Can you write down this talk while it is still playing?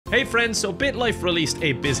Hey friends, so Bitlife released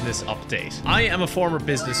a business update. I am a former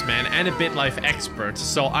businessman and a Bitlife expert,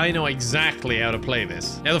 so I know exactly how to play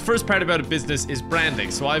this. Now the first part about a business is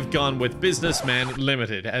branding, so I've gone with Businessman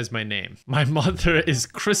Limited as my name. My mother is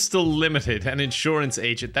Crystal Limited, an insurance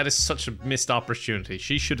agent. That is such a missed opportunity.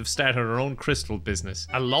 She should have started her own crystal business.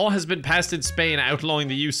 A law has been passed in Spain outlawing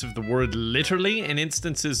the use of the word literally in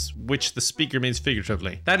instances which the speaker means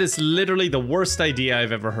figuratively. That is literally the worst idea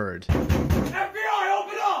I've ever heard.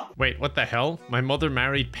 Wait, what the hell? My mother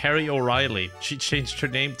married Perry O'Reilly. She changed her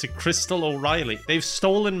name to Crystal O'Reilly. They've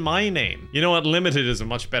stolen my name. You know what? Limited is a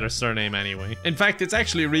much better surname anyway. In fact, it's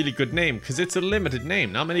actually a really good name because it's a limited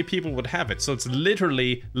name. Not many people would have it, so it's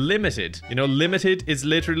literally limited. You know, limited is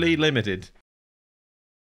literally limited.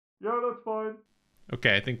 Yeah, that's fine.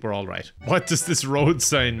 Okay, I think we're all right. What does this road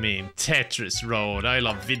sign mean? Tetris Road. I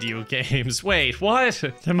love video games. Wait, what?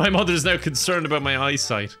 My mother's now concerned about my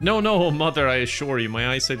eyesight. No, mother, I assure you,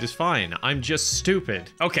 my eyesight is fine. I'm just stupid.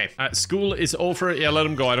 Okay, school is over. Yeah, let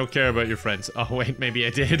him go. I don't care about your friends. Oh, wait, maybe I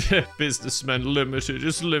did. Businessman Limited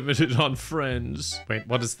is limited on friends. Wait,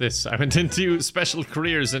 what is this? I went into special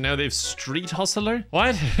careers and now they've street hustler?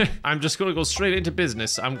 What? I'm just gonna go straight into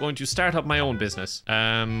business. I'm going to start up my own business.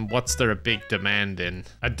 What's there a big demand in?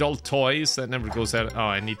 Adult toys? That never goes out. Oh,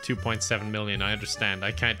 I need 2.7 million. I understand.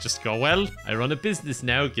 I can't just go, well, I run a business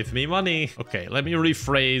now. Give me money. Okay, let me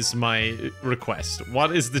rephrase my request.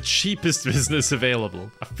 What is the cheapest business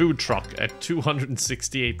available? A food truck at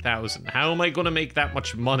 268,000. How am I going to make that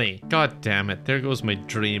much money? God damn it. There goes my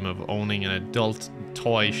dream of owning an adult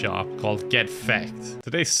toy shop called Get Fecked.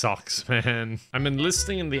 Today sucks, man. I'm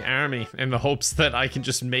enlisting in the army in the hopes that I can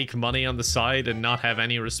just make money on the side and not have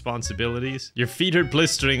any responsibilities. Your feet are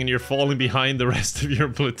blistering and you're falling behind the rest of your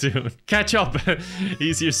platoon. Catch up.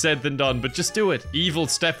 Easier said than done, but just do it. Evil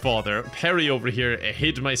stepfather. Perry over here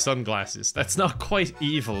hid my sunglasses. That's not quite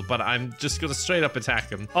evil, but I'm just gonna straight up attack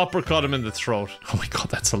him. Uppercut him in the throat. Oh my god,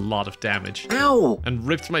 that's a lot of damage. Ow! And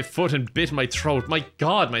ripped my foot and bit my throat. My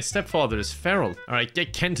god, my stepfather is feral. Alright,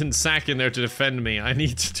 get Kent and Sack in there to defend me. I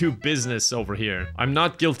need to do business over here. I'm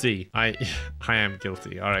not guilty. I am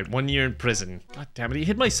guilty. Alright, 1 year in prison. God damn it, he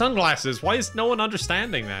hid my sunglasses. Why is no one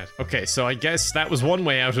understanding that? Okay, so I guess that was one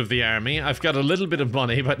way out of the army. I've got a little bit of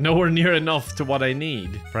money, but nowhere near enough to what I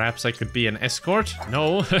need. Perhaps I could be an escort?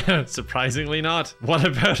 No, surprisingly not. What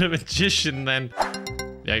about a magician then?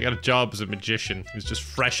 Yeah, I got a job as a magician who's just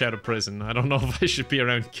fresh out of prison. I don't know if I should be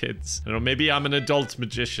around kids. I don't know, maybe I'm an adult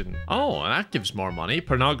magician. Oh, that gives more money.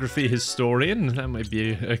 Pornography historian. That might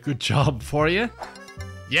be a good job for you.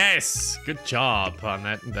 Yes! Good job on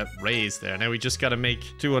that raise there. Now we just gotta make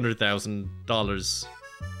 $200,000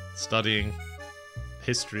 studying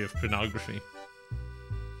history of pornography.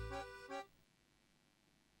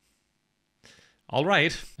 All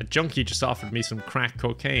right, a junkie just offered me some crack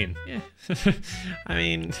cocaine. Yeah, I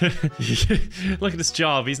mean, look at this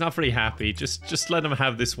job. He's not very happy. Just let him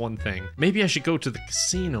have this one thing. Maybe I should go to the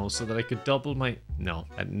casino so that I could double my... No,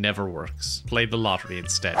 that never works. Play the lottery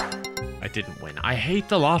instead. I didn't win. I hate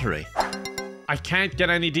the lottery. I can't get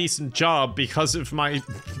any decent job because of my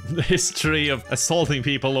history of assaulting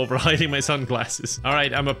people over hiding my sunglasses. All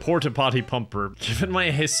right, I'm a porta potty pumper. Given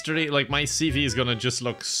my history, like my CV is gonna just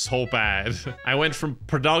look so bad. I went from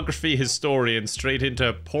pornography historian straight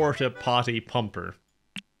into porta potty pumper.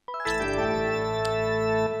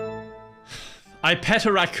 I pet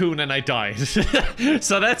a raccoon and I died.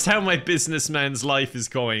 So that's how my businessman's life is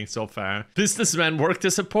going so far. Businessman worked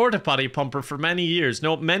as a porta potty pumper for many years.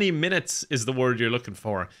 No, many minutes is the word you're looking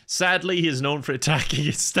for. Sadly, he is known for attacking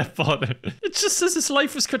his stepfather. It just says his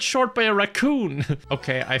life was cut short by a raccoon.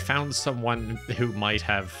 Okay, I found someone who might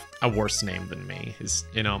have a worse name than me.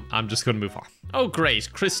 You know, I'm just gonna move on. Oh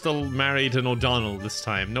great, Crystal married an O'Donnell this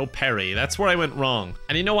time. No Perry, that's where I went wrong.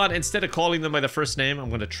 And you know what, instead of calling them by the first name,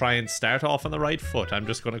 I'm gonna try and start off on the right foot. I'm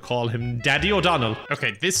just gonna call him Daddy O'Donnell.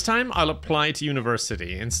 Okay, this time I'll apply to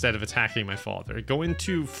university instead of attacking my father. Go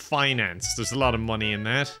into finance, there's a lot of money in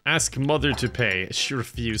that. Ask mother to pay, she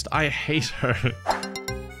refused. I hate her.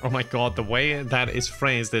 Oh my god, the way that is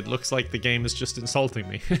phrased, it looks like the game is just insulting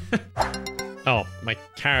me. Oh, my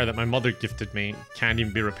car that my mother gifted me can't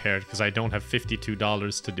even be repaired because I don't have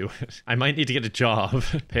 $52 to do it. I might need to get a job,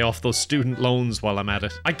 pay off those student loans while I'm at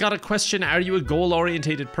it. I got a question, are you a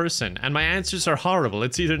goal-orientated person? And my answers are horrible.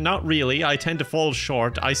 It's either not really, I tend to fall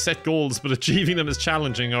short, I set goals but achieving them is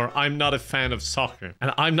challenging, or I'm not a fan of soccer.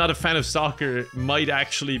 And I'm not a fan of soccer might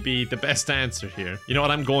actually be the best answer here. You know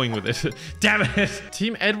what, I'm going with it. Damn it!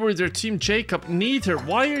 Team Edwards or Team Jacob? Neither.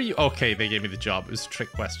 Why are you... Okay, they gave me the job. It was a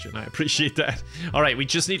trick question. I appreciate that. All right, we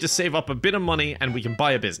just need to save up a bit of money and we can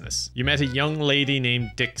buy a business. You met a young lady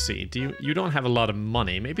named Dixie. You don't have a lot of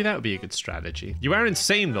money. Maybe that would be a good strategy. You are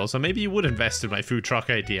insane though, so maybe you would invest in my food truck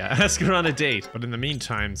idea. Ask her on a date. But in the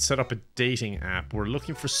meantime, set up a dating app. We're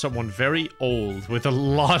looking for someone very old with a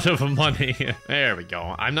lot of money. There we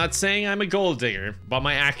go. I'm not saying I'm a gold digger, but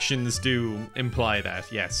my actions do imply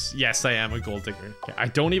that. Yes, I am a gold digger. Okay, I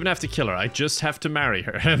don't even have to kill her. I just have to marry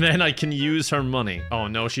her, and then I can use her money. Oh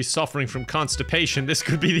no, she's suffering from constipation. This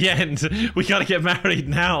could be the end. We gotta get married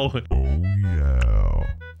now. Oh yeah.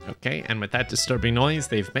 Okay, and with that disturbing noise,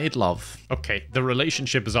 they've made love. Okay, the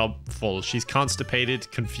relationship is all full. She's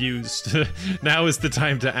constipated, confused. Now is the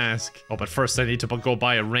time to ask. Oh, but first I need to go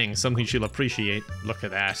buy a ring, something she'll appreciate. Look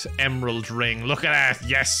at that, emerald ring. Look at that.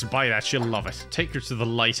 Yes, buy that. She'll love it. Take her to the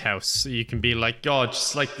lighthouse so you can be like, oh,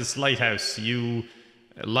 just like this lighthouse, you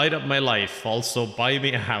light up my life. Also, buy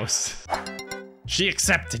me a house. She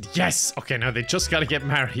accepted, yes! Okay, now they just gotta get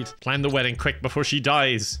married. Plan the wedding quick before she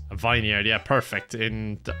dies. A vineyard, yeah, perfect.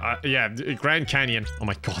 In, Grand Canyon. Oh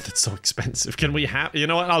my god, that's so expensive. Can we have, you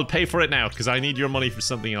know what? I'll pay for it now, because I need your money for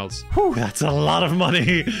something else. Whew, that's a lot of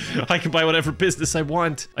money. I can buy whatever business I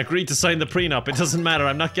want. Agreed to sign the prenup. It doesn't matter,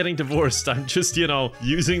 I'm not getting divorced. I'm just, you know,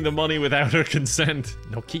 using the money without her consent.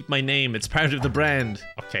 No, keep my name, it's part of the brand.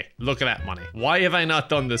 Okay, look at that money. Why have I not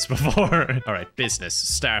done this before? All right, business,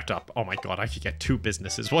 startup. Oh my god, I could get 2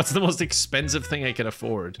 businesses. What's the most expensive thing I can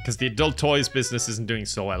afford? Because the adult toys business isn't doing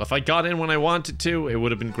so well. If I got in when I wanted to, it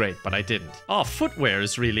would have been great, but I didn't. Oh, footwear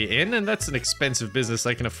is really in, and that's an expensive business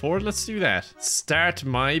I can afford. Let's do that. Start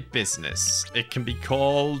my business. It can be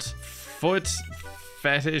called Foot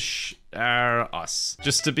Fetish are us.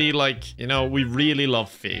 Just to be like, you know, we really love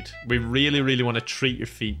feet. We really want to treat your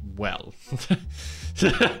feet well.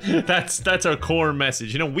 That's our core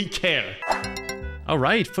message. You know, we care. All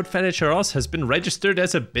right, Foot Fetish or Us has been registered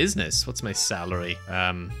as a business. What's my salary?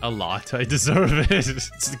 A lot. I deserve it.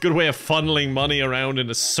 It's a good way of funneling money around in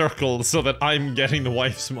a circle so that I'm getting the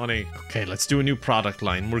wife's money. Okay, let's do a new product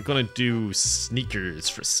line. We're gonna do sneakers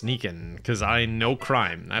for sneaking, because I know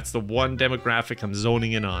crime. That's the one demographic I'm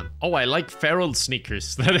zoning in on. Oh, I like feral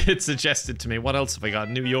sneakers that it suggested to me. What else have I got?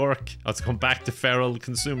 New York. Let's come back to feral,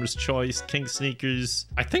 consumer's choice, king sneakers.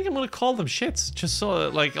 I think I'm gonna call them shits. Just so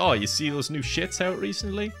like, oh, you see those new shits out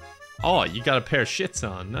recently? Oh, you got a pair of shits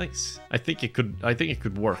on. Nice. I think it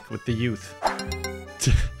could work with the youth.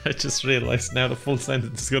 I just realized now the full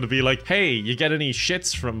sentence is going to be like, hey, you get any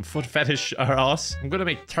shits from Foot Fetish or Us? I'm going to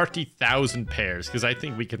make 30,000 pairs because I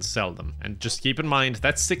think we can sell them. And just keep in mind,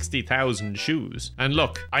 that's 60,000 shoes. And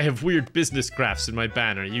look, I have weird business graphs in my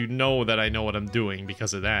banner. You know that I know what I'm doing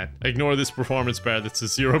because of that. Ignore this performance bar that's a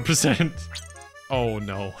 0%. Oh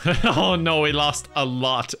no. Oh no, we lost a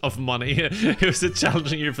lot of money. It was a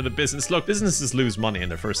challenging year for the business. Look, businesses lose money in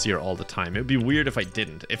their first year all the time. It would be weird if I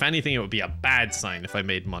didn't. If anything, it would be a bad sign if I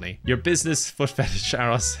made money. Your business, Foot Fetish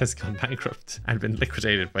Aros, has gone bankrupt and been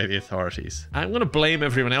liquidated by the authorities. I'm gonna blame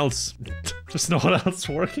everyone else. There's no one else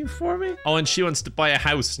working for me? Oh, and she wants to buy a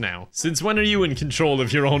house now. Since when are you in control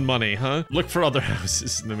of your own money, huh? Look for other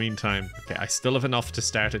houses in the meantime. Okay, I still have enough to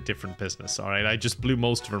start a different business, all right? I just blew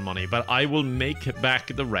most of her money, but I will make back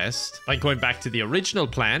the rest by going back to the original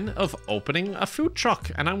plan of opening a food truck,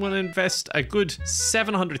 and I'm going to invest a good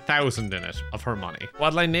 700,000 in it of her money.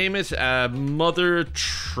 What'll I name it? Mother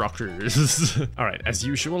Truckers. All right, as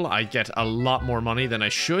usual, I get a lot more money than I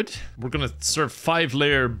should. We're going to serve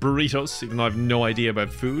 5-layer burritos, even though I have no idea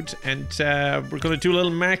about food, and we're going to do a little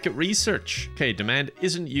market research. Okay, demand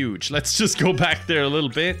isn't huge. Let's just go back there a little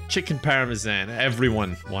bit. Chicken parmesan,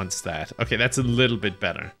 everyone wants that. Okay, that's a little bit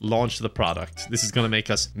better. Launch the product. This is going to make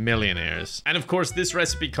us millionaires. And of course, this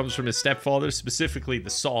recipe comes from his stepfather, specifically the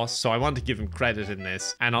sauce, so I want to give him credit in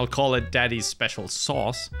this, and I'll call it Daddy's Special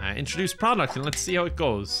Sauce. Introduce product, and let's see how it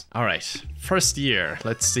goes. All right, first year.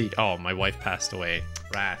 Let's see. Oh, my wife passed away.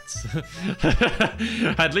 Rats.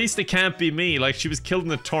 At least it can't be me. Like, she was killed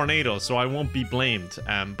in a tornado, so I won't be blamed.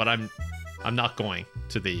 But I'm not going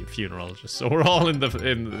to the funeral, just so we're all in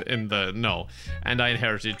the know. And I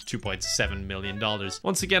inherited $2.7 million.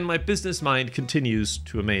 Once again, my business mind continues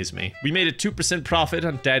to amaze me. We made a 2% profit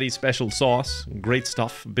on Daddy's Special Sauce. Great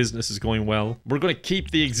stuff. Business is going well. We're going to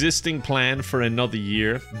keep the existing plan for another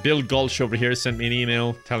year. Bill Gulch over here sent me an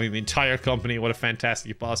email telling the entire company what a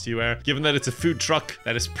fantastic boss you are. Given that it's a food truck,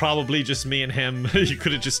 that is probably just me and him. You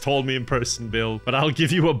could have just told me in person, Bill. But I'll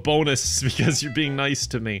give you a bonus because you're being nice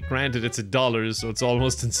to me. Granted, it's $1, so it's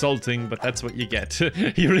almost insulting, but that's what you get.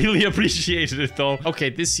 He really appreciated it though. Okay,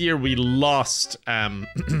 this year we lost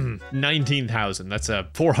 19,000. That's a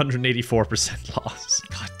 484% loss.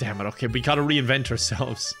 God Damn it. Okay, we gotta reinvent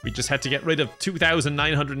ourselves. We just had to get rid of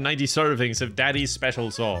 2,990 servings of Daddy's special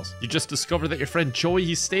sauce. You just discovered that your friend Joey,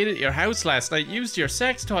 he stayed at your house last night, used your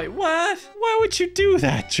sex toy. What? Why would you do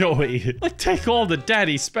that, Joey? Like, take all the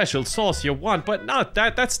Daddy's special sauce you want, but not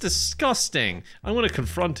that. That's disgusting. I'm gonna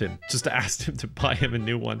confront him just to ask him to buy him a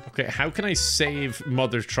new one. Okay, how can I save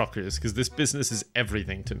mother truckers? Because this business is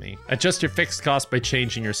everything to me. Adjust your fixed cost by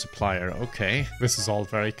changing your supplier. Okay, this is all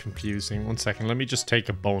very confusing. One second, let me just take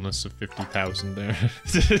a bonus of 50,000 there.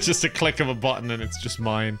 Just a click of a button and it's just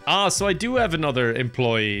mine. Ah, so I do have another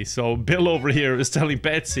employee. So Bill over here is telling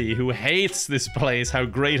Betsy, who hates this place, how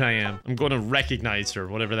great I am. I'm going to recognize her,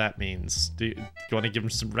 whatever that means. Do you want to give him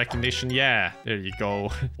some recognition? Yeah, there you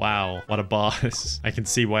go. Wow, what a boss. I can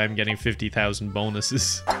see why I'm getting 50,000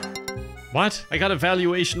 bonuses. What? I got a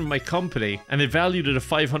valuation of my company, and they valued it at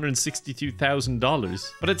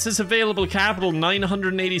 $562,000. But it says available capital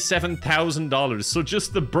 $987,000. So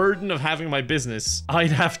just the burden of having my business,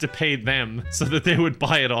 I'd have to pay them so that they would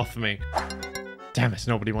buy it off me. Damn it,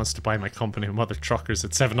 nobody wants to buy my company, Mother Truckers,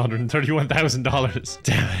 at $731,000.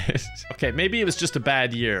 Damn it. Okay, maybe it was just a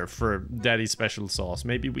bad year for Daddy's special sauce.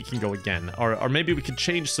 Maybe we can go again. Or maybe we could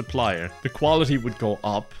change supplier. The quality would go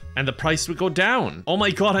up and the price would go down. Oh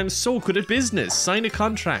my god, I'm so good at business. Sign a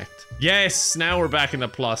contract. Yes, now we're back in the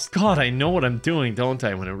plus. God, I know what I'm doing, don't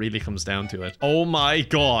I, when it really comes down to it. Oh my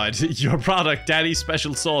god, your product, Daddy's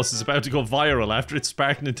Special Sauce, is about to go viral after it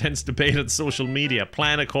sparked an intense debate on social media.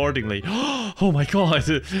 Plan accordingly. Oh my god,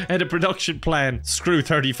 and a production plan. Screw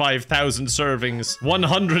 35,000 servings.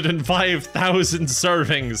 105,000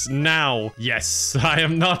 servings now. Yes, I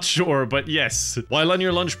am not sure, but yes. While on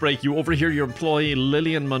your lunch break, you overhear your employee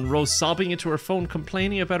Lillian Monroe sobbing into her phone,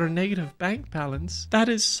 complaining about her negative bank balance. That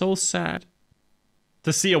is so sad.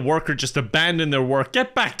 To see a worker just abandon their work,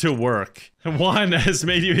 get back to work. Juan has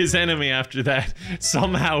made you his enemy after that.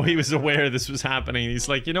 Somehow he was aware this was happening. He's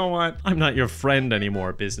like, you know what? I'm not your friend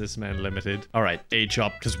anymore, Businessman Limited. All right, age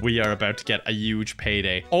up, because we are about to get a huge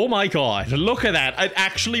payday. Oh my god, look at that. It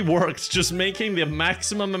actually worked. Just making the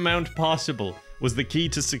maximum amount possible was the key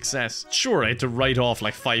to success. Sure, I had to write off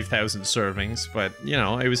like 5,000 servings, but, you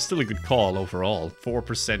know, it was still a good call overall.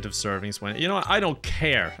 4% of servings went... You know what? I don't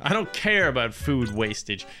care. I don't care about food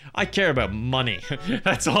wastage. I care about money.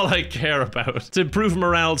 That's all I care about. To improve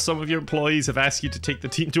morale, some of your employees have asked you to take the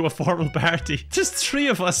team to a formal party. Just 3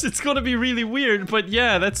 of us. It's gonna be really weird, but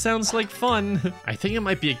yeah, that sounds like fun. I think it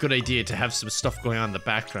might be a good idea to have some stuff going on in the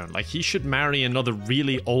background. Like, he should marry another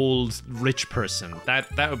really old, rich person. That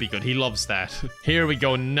would be good. He loves that. Here we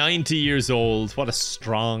go, 90 years old. What a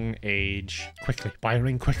strong age. Quickly, buy a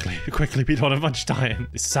ring quickly. Quickly, we don't have much time.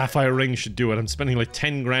 This sapphire ring should do it. I'm spending like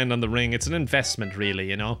 10 grand on the ring. It's an investment, really,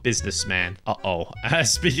 you know? Businessman. Uh-oh.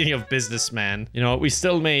 Speaking of businessman, you know, we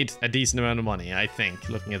still made a decent amount of money, I think,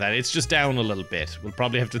 looking at that. It's just down a little bit. We'll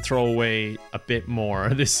probably have to throw away a bit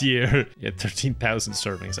more this year. Yeah, 13,000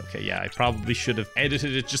 servings. Okay, yeah, I probably should have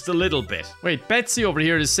edited it just a little bit. Wait, Betsy over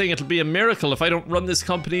here is saying it'll be a miracle if I don't run this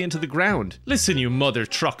company into the ground. Listen, you mother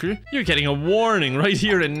trucker, you're getting a warning right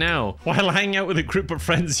here and now. While hanging out with a group of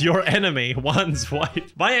friends, your enemy, Juan's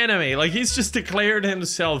wife. My enemy, like he's just declared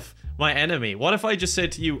himself my enemy. What if I just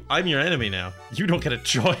said to you, I'm your enemy now? You don't get a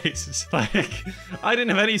choice. Like, I didn't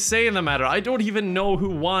have any say in the matter. I don't even know who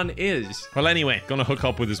Juan is. Well, anyway, gonna hook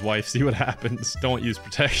up with his wife, see what happens. Don't use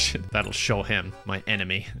protection. That'll show him, my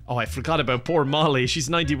enemy. Oh, I forgot about poor Molly. She's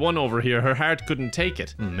 91 over here. Her heart couldn't take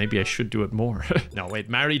it. Maybe I should do it more. No, wait,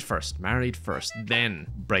 married first, then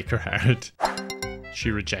break her heart. She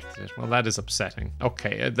rejected it. Well, that is upsetting.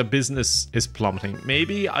 Okay, the business is plummeting.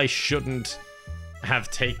 Maybe I shouldn't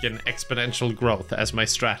have taken exponential growth as my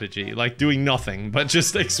strategy, like doing nothing but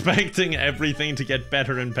just expecting everything to get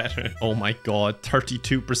better and better. Oh my god,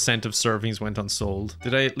 32% of servings went unsold.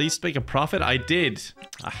 Did I at least make a profit? I did.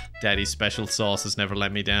 Daddy's Special Sauce has never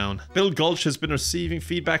let me down. Bill Gulch has been receiving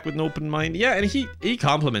feedback with an open mind. Yeah, and he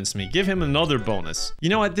compliments me. Give him another bonus. You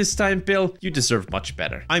know what, this time, Bill, you deserve much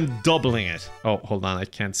better. I'm doubling it. Oh, hold on, I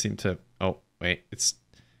can't seem to... Oh, wait, it's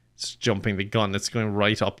jumping the gun. It's going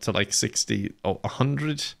right up to like 60. Oh,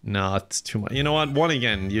 100? No, it's too much. You know what? One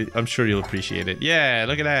again. I'm sure you'll appreciate it. Yeah,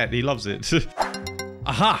 look at that. He loves it.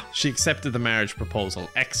 Aha! She accepted the marriage proposal.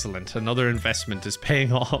 Excellent. Another investment is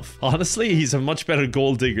paying off. Honestly, he's a much better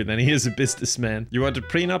gold digger than he is a businessman. You want a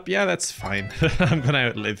prenup? Yeah, that's fine. I'm gonna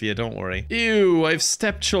outlive you, don't worry. Ew, I have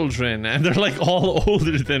stepchildren, and they're like all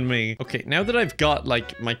older than me. Okay, now that I've got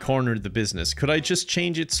like my corner of the business, could I just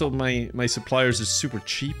change it so my suppliers are super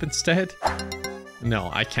cheap instead? No,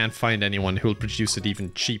 I can't find anyone who'll produce it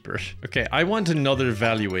even cheaper. Okay, I want another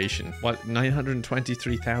valuation. What,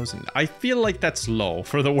 923,000? I feel like that's low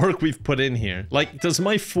for the work we've put in here. Like, does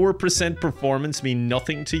my 4% performance mean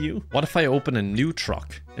nothing to you? What if I open a new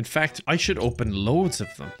truck? In fact, I should open loads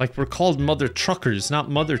of them. Like, we're called Mother Truckers, not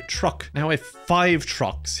Mother Truck. Now I have 5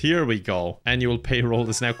 trucks. Here we go. Annual payroll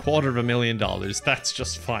is now $250,000. That's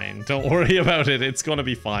just fine. Don't worry about it. It's gonna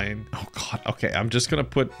be fine. Oh god. Okay, I'm just gonna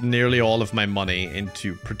put nearly all of my money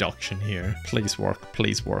into production here. Please work.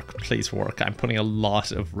 Please work. Please work. I'm putting a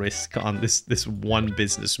lot of risk on this one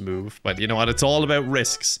business move. But you know what? It's all about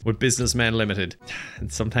risks with Businessmen Limited.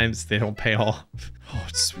 And sometimes they don't pay off. Oh,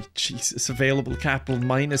 sweet Jesus. Available capital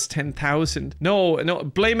minus 10,000. No,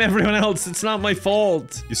 blame everyone else. It's not my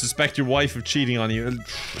fault. You suspect your wife of cheating on you.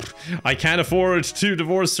 I can't afford to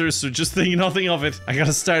divorce her, so just think nothing of it. I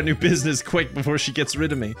gotta start a new business quick before she gets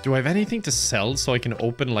rid of me. Do I have anything to sell so I can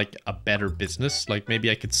open like a better business? Like maybe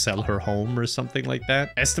I could sell her home or something like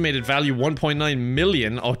that. Estimated value 1.9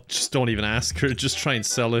 million. Oh, just don't even ask her. Just try and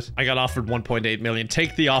sell it. I got offered 1.8 million.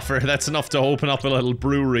 Take the offer. That's enough to open up a little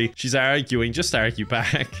brewery. She's arguing. Just argue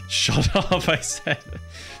back. Shut up, I said.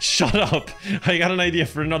 Shut up. I got an idea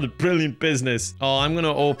for another brilliant business. Oh, I'm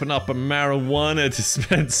gonna open up a marijuana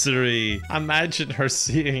dispensary. Imagine her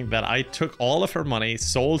seeing that I took all of her money,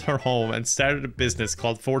 sold her home, and started a business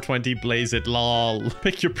called 420 Blaze It. Lol.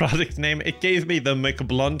 Pick your product name. It gave me the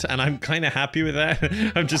McBlunt, and I'm kind of happy with that.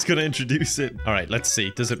 I'm just gonna introduce it. All right, let's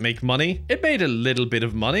see. Does it make money? It made a little bit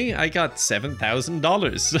of money. I got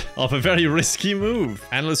 $7,000 off a very risky move.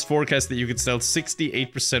 Analysts forecast that you could sell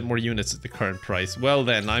 68% more units at the current price. Well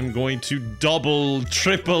then, I'm going to double,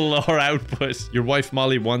 triple our output. Your wife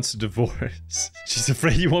Molly wants a divorce. She's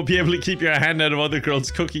afraid you won't be able to keep your hand out of other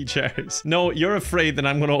girls' cookie jars. No, you're afraid that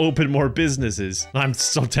I'm going to open more businesses. I'm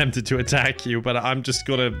so tempted to attack you, but I'm just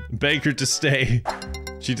going to beg her to stay.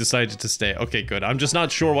 She decided to stay. Okay, good. I'm just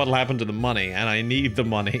not sure what'll happen to the money, and I need the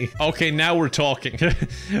money. Okay, now we're talking.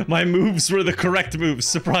 My moves were the correct moves,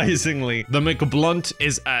 surprisingly. The McBlunt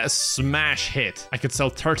is a smash hit. I could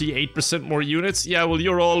sell 38% more units. Yeah, well,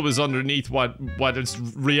 you're always underneath what is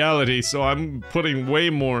reality, so I'm putting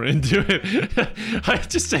way more into it. I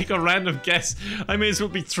just take a random guess. I may as well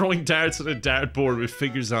be throwing darts on a dartboard with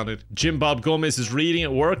figures on it. Jim Bob Gomez is reading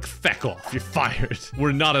at work. Feck off. You're fired.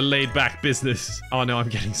 We're not a laid-back business. Oh, no, I'm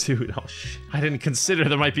getting sued. Oh, shit. I didn't consider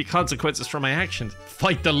there might be consequences for my actions.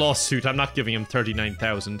 Fight the lawsuit. I'm not giving him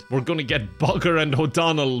 39,000. We're gonna get Bugger and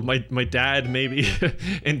O'Donnell, my dad, maybe,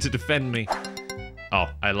 in to defend me. Oh,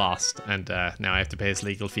 I lost, and now I have to pay his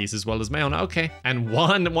legal fees as well as my own. Okay. And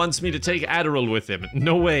Juan wants me to take Adderall with him.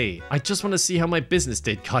 No way. I just want to see how my business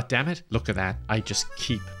did, goddammit. Look at that. I just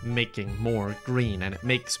keep making more green, and it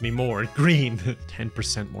makes me more green.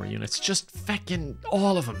 10% more units. Just feckin'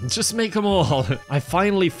 all of them. Just make them all. I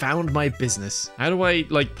finally found my business. How do I,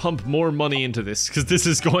 like, pump more money into this? Because this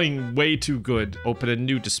is going way too good. Open a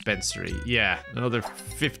new dispensary. Yeah, another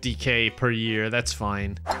 50K per year. That's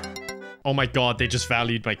fine. Oh my god, they just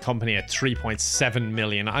valued my company at 3.7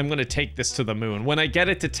 million. I'm gonna take this to the moon. When I get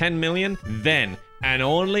it to 10 million, then and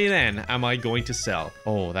only then am I going to sell.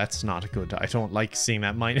 Oh, that's not good. I don't like seeing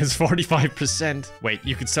that minus 45%. Wait,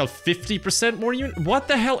 you could sell 50% more units? What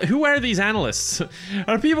the hell? Who are these analysts?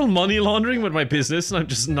 Are people money laundering with my business and I'm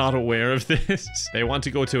just not aware of this? They want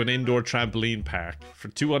to go to an indoor trampoline park for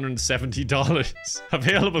 $270.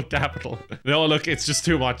 Available capital. No, look, it's just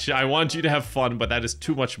too much. I want you to have fun, but that is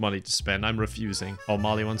too much money to spend. I'm refusing. Oh,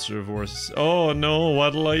 Molly wants to divorce. Oh no,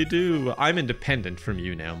 what'll I do? I'm independent from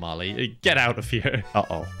you now, Molly. Get out of here.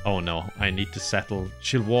 Uh-oh. Oh no, I need to settle.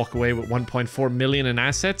 She'll walk away with 1.4 million in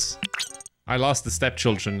assets? I lost the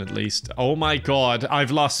stepchildren, at least. Oh my god,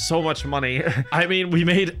 I've lost so much money. I mean, we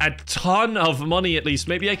made a ton of money, at least.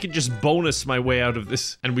 Maybe I could just bonus my way out of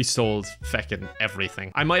this. And we sold feckin'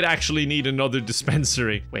 everything. I might actually need another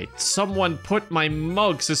dispensary. Wait, someone put my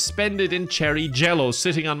mug suspended in cherry jello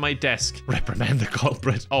sitting on my desk. Reprimand the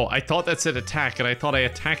culprit. Oh, I thought that said attack, and I thought I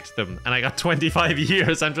attacked them. And I got 25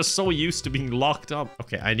 years. I'm just so used to being locked up.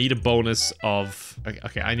 Okay, I need a bonus of...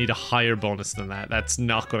 Okay, I need a higher bonus than that. That's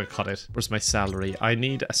not gonna cut it. Where's my salary? I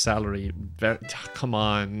need a salary. Come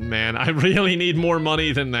on, man. I really need more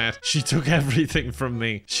money than that. She took everything from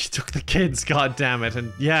me. She took the kids, god damn it.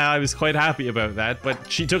 And yeah, I was quite happy about that,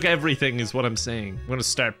 but she took everything is what I'm saying. I'm gonna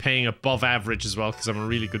start paying above average as well because I'm a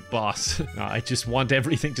really good boss. I just want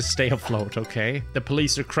everything to stay afloat, okay? The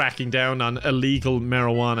police are cracking down on illegal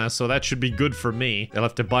marijuana, so that should be good for me. They'll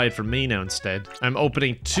have to buy it from me now instead. I'm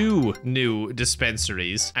opening 2 new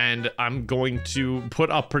dispensaries, and I'm going to put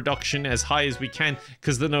up production as as high as we can,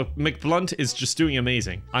 because the McBlunt is just doing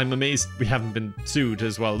amazing. I'm amazed we haven't been sued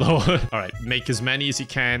as well, though. All right, make as many as you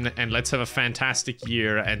can, and let's have a fantastic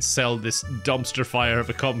year and sell this dumpster fire of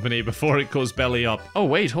a company before it goes belly up. Oh,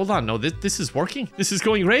 wait, hold on. No, this is working. This is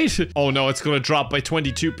going great. Oh, no, it's going to drop by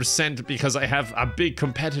 22% because I have a big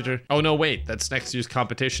competitor. Oh, no, wait, that's next year's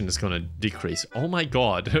competition is going to decrease. Oh, my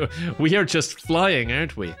God. We are just flying,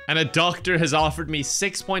 aren't we? And a doctor has offered me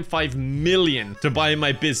 6.5 million to buy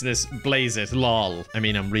my business. Blaze it, lol. I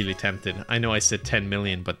mean, I'm really tempted. I know I said 10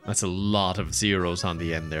 million, but that's a lot of zeros on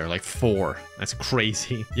the end there, like 4. That's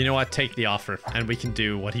crazy. You know what? Take the offer and we can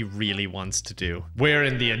do what he really wants to do. We're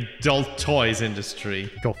in the adult toys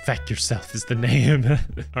industry. Go feck yourself is the name.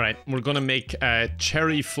 All right, we're gonna make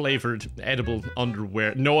cherry flavored edible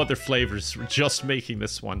underwear. No other flavors. We're just making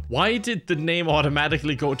this one. Why did the name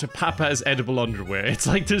automatically go to Papa's edible underwear? It's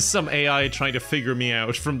like there's some AI trying to figure me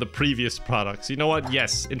out from the previous products. You know what?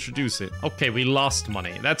 Yes, introduce it. Okay, we lost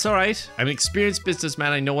money. That's all right. I'm an experienced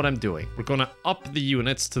businessman. I know what I'm doing. We're gonna up the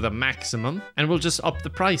units to the maximum and we'll just up the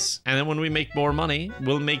price. And then when we make more money,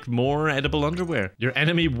 we'll make more edible underwear. Your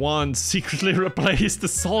enemy wand secretly replaced the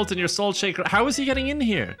salt in your salt shaker. How is he getting in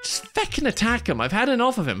here? Just feckin' attack him. I've had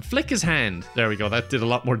enough of him. Flick his hand. There we go. That did a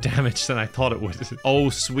lot more damage than I thought it would. Oh,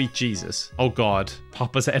 sweet Jesus. Oh, God.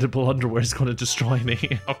 Papa's edible underwear is going to destroy me.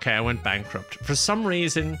 Okay, I went bankrupt. For some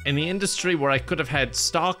reason, in the industry where I could have had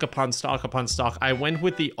stock upon stock upon stock, I went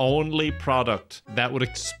with the only product that would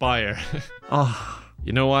expire. Oh.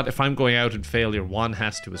 You know what? If I'm going out in failure, one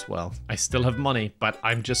has to as well. I still have money, but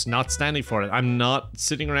I'm just not standing for it. I'm not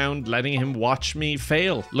sitting around letting him watch me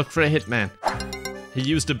fail. Look for a hitman. He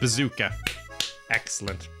used a bazooka.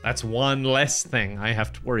 Excellent. That's one less thing I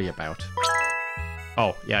have to worry about.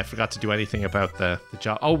 Oh, yeah, I forgot to do anything about the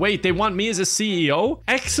job. Oh, wait, they want me as a CEO?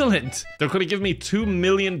 Excellent. They're going to give me $2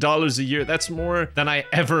 million a year. That's more than I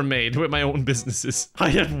ever made with my own businesses. I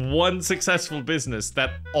had one successful business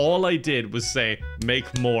that all I did was say,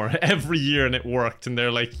 make more every year, and it worked. And they're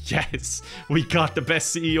like, yes, we got the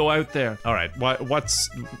best CEO out there. All right, what's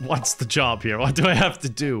the job here? What do I have to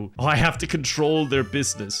do? Oh, I have to control their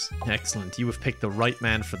business. Excellent. You have picked the right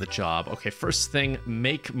man for the job. Okay, first thing,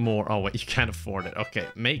 make more. Oh, wait, you can't afford it. Okay,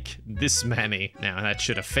 make this many. Now, that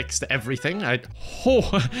should have fixed everything.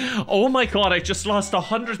 Oh my God, I just lost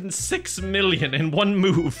 106 million in one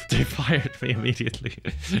move. They fired me immediately.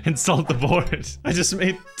 Installed the board. I just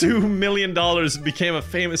made $2 million and became a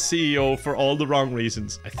famous CEO for all the wrong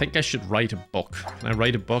reasons. I think I should write a book. Can I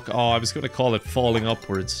write a book? Oh, I was going to call it Falling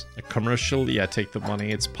Upwards. A commercial? Yeah, take the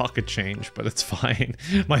money. It's pocket change, but it's fine.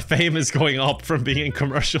 My fame is going up from being in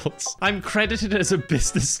commercials. I'm credited as a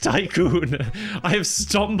business tycoon. I have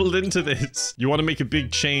stumbled into this. You want to make a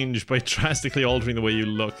big change by drastically altering the way you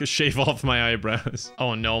look. Shave off my eyebrows.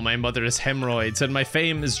 Oh no, my mother has hemorrhoids and my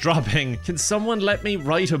fame is dropping. Can someone let me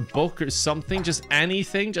write a book or something? Just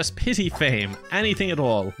anything? Just pity fame. Anything at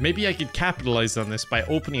all. Maybe I could capitalize on this by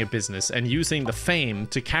opening a business and using the fame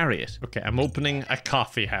to carry it. Okay, I'm opening a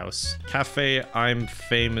coffee house. Cafe, I'm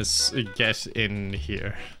famous. Get in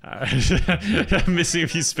here. I'm missing a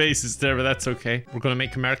few spaces there, but that's okay. We're gonna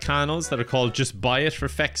make Americanos that are called Just Buy It for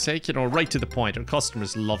feck's sake. You know, right to the point. Our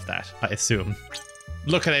customers love that, I assume.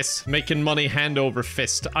 Look at this, making money hand over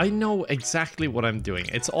fist. I know exactly what I'm doing.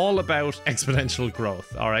 It's all about exponential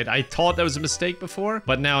growth, all right? I thought that was a mistake before,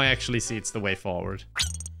 but now I actually see it's the way forward.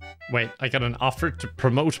 Wait, I got an offer to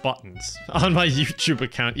promote buttons on my YouTube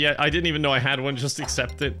account. Yeah, I didn't even know I had one. Just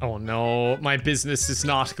accept it. Oh no, my business is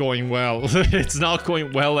not going well. It's not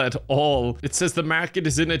going well at all. It says the market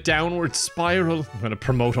is in a downward spiral. I'm gonna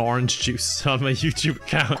promote orange juice on my YouTube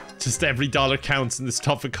account. Just every dollar counts in this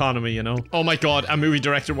tough economy, you know? Oh my God, a movie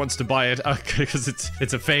director wants to buy it because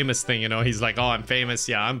it's a famous thing, you know? He's like, oh, I'm famous.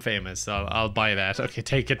 Yeah, I'm famous. I'll buy that. Okay,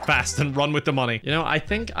 take it fast and run with the money. You know, I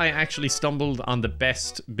think I actually stumbled on the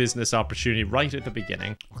best business opportunity right at the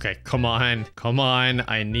beginning. Okay, come on,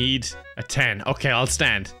 I need a 10. Okay, I'll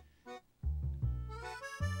stand.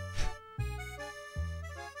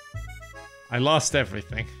 I lost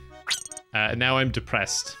everything. Now I'm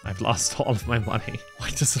depressed. I've lost all of my money. Why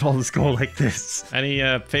does it always go like this? Any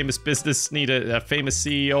famous business need a famous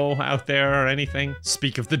CEO out there or anything?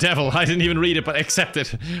 Speak of the devil. I didn't even read it, but accept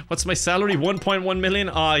it. What's my salary? 1.1 million?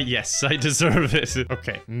 Ah, yes, I deserve it.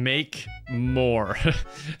 Okay, make more.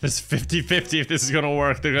 There's 50-50 if this is gonna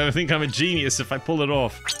work. They're gonna think I'm a genius if I pull it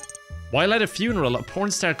off. While at a funeral, a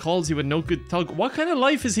porn star calls you a no good thug. What kind of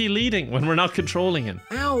life is he leading when we're not controlling him?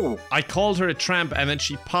 Ow! I called her a tramp and then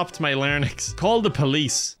she popped my larynx. Call the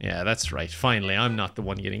police. Yeah, that's right. Finally, I'm not the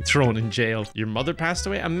one getting thrown in jail. Your mother passed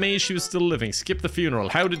away? I'm amazed she was still living. Skip the funeral.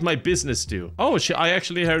 How did my business do? Oh, I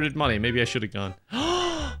actually inherited money. Maybe I should have gone.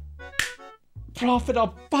 profit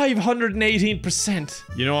up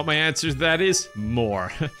 518%. You know what my answer to that is?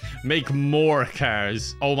 More. Make more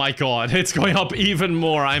cars. Oh my god, it's going up even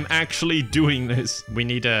more. I'm actually doing this. We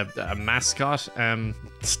need a mascot.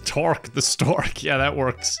 Torque the stork. Yeah, that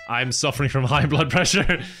works. I'm suffering from high blood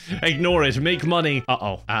pressure. Ignore it. Make money.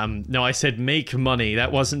 No, I said make money.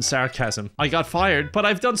 That wasn't sarcasm. I got fired, but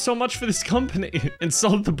I've done so much for this company.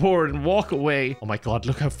 Insult the board and walk away. Oh my god,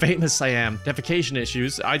 look how famous I am. Defecation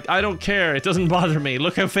issues. I don't care. It doesn't bother me.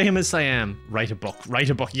 Look how famous I am. Write a book. Write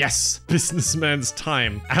a book. Yes. Businessman's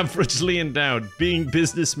time. Averagely endowed. Being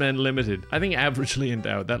Businessman Limited. I think averagely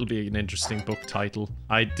endowed. That'll be an interesting book title.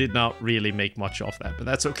 I did not really make much off that, but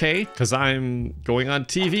that's okay, because I'm going on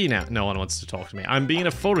TV now. No one wants to talk to me. I'm being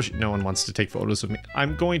a photo shoot. No one wants to take photos of me.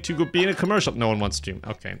 I'm going to go be in a commercial. No one wants to.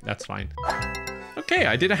 Okay, that's fine. Okay,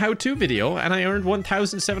 I did a how-to video and I earned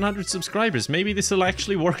 1,700 subscribers. Maybe this will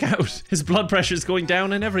actually work out. His blood pressure is going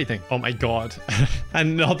down and everything. Oh my god.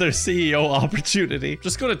 Another CEO opportunity.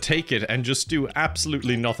 Just gonna take it and just do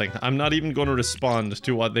absolutely nothing. I'm not even gonna respond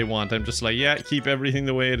to what they want. I'm just like, yeah, keep everything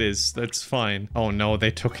the way it is. That's fine. Oh no,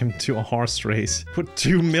 they took him to a horse race. Put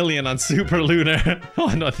 2 million on Super Lunar.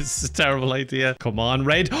 Oh no, this is a terrible idea. Come on,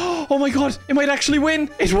 Red. Oh my god, it might actually win.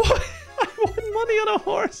 It won. I won money on a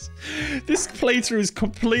horse. This playthrough is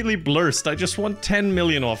completely blurred. I just won 10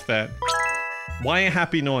 million off that. Why a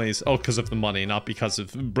happy noise? Oh, because of the money, not because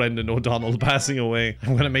of Brendan O'Donnell passing away.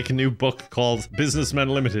 I'm gonna make a new book called Businessman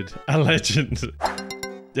Limited, a legend.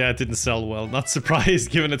 Yeah, it didn't sell well. Not surprised,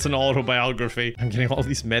 given it's an autobiography. I'm getting all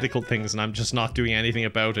these medical things and I'm just not doing anything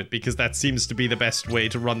about it because that seems to be the best way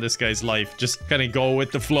to run this guy's life. Just kind of go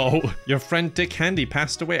with the flow. Your friend Dick Handy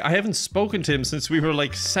passed away. I haven't spoken to him since we were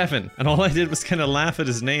like 7. And all I did was kind of laugh at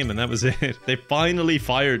his name and that was it. They finally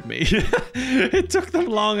fired me. It took them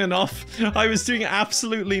long enough. I was doing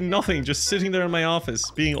absolutely nothing, just sitting there in my office,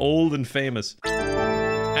 being old and famous.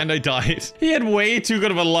 And I died. He had way too good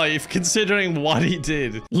of a life considering what he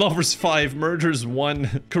did. Lovers 5, murders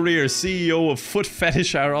 1, career CEO of Foot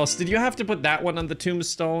Fetish Aros. Did you have to put that one on the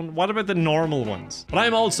tombstone? What about the normal ones? But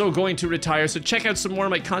I'm also going to retire, so check out some more of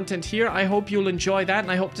my content here. I hope you'll enjoy that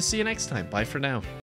and I hope to see you next time. Bye for now.